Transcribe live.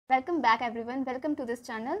Welcome back everyone, welcome to this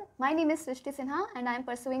channel. My name is Srishti Sinha and I am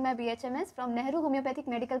pursuing my BHMS from Nehru Homeopathic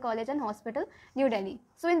Medical College and Hospital, New Delhi.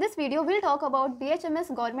 So in this video, we'll talk about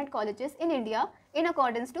BHMS government colleges in India in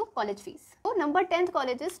accordance to college fees. So number 10th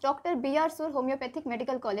college is Dr. B.R. Sur Homeopathic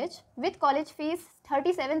Medical College with college fees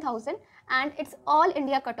 37,000 and its all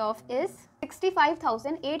India cutoff is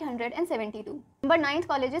 65,872. Number 9th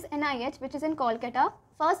college is NIH, which is in Kolkata.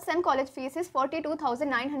 First sem college fees is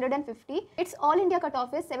 42,950. Its all India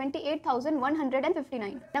cutoff is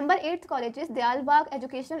 78,159. Number 8th college is Dayal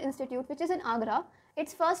Educational Institute, which is in Agra.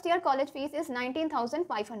 Its first year college fees is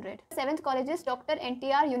 19,500. 7th college is Dr.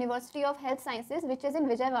 NTR University of Health Sciences, which is in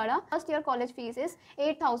Vijayawada. First year college fees is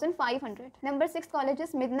 8,500. Number 6th college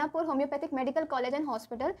is Midnapur Homeopathic Medical College and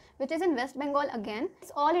Hospital, which is in West Bengal again.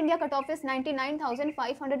 Its all India cutoff is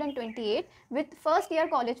 99,528 with first year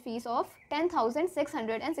college fees of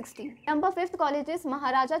 10,660. Number 5th college is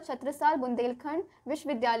Maharaja Chhatrisal Bundelkhand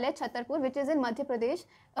Vishwavidyalaya Chhatarpur, which is in Madhya Pradesh.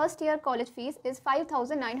 First year college fees is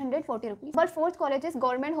 5,940 rupees. Number 4th college is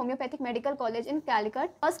Government Homeopathic Medical College in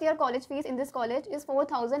Calicut. First year college fees in this college is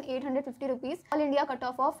 4,850 rupees. All India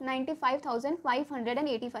cutoff of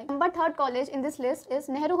 95,585. Number 3rd college in this list is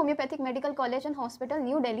Nehru Homeopathic Medical College and Hospital,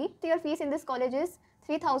 New Delhi. Year fees in this college is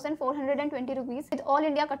 3,420 rupees with all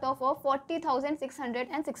India cutoff of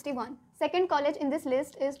 40,661. Second college in this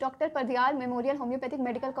list is Dr. Pardiyar Memorial Homeopathic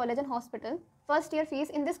Medical College and Hospital. First year fees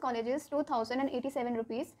in this college is 2,087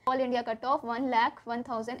 rupees. All India cutoff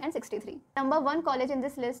 1,01,063. Number 1 college in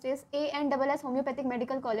this list is ANSS Homeopathic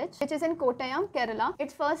Medical College, which is in Kottayam, Kerala.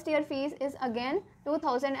 Its first year fees is again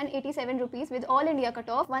 2,087 rupees with all India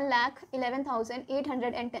cutoff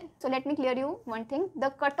 1,11,810. So let me clear you one thing.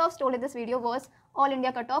 The cutoffs told in this video was all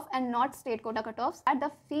India cutoff and not state quota cutoffs. And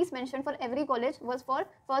the fees mentioned for every college was for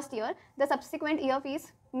first year. The subsequent year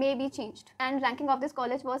fees may be changed, and ranking of this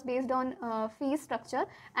college was based on fees structure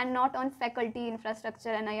and not on faculty, infrastructure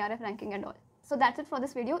and IRF ranking and all. So that's it for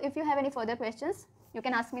this video. If you have any further questions, you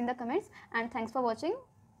can ask me in the comments, and thanks for watching.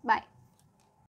 Bye.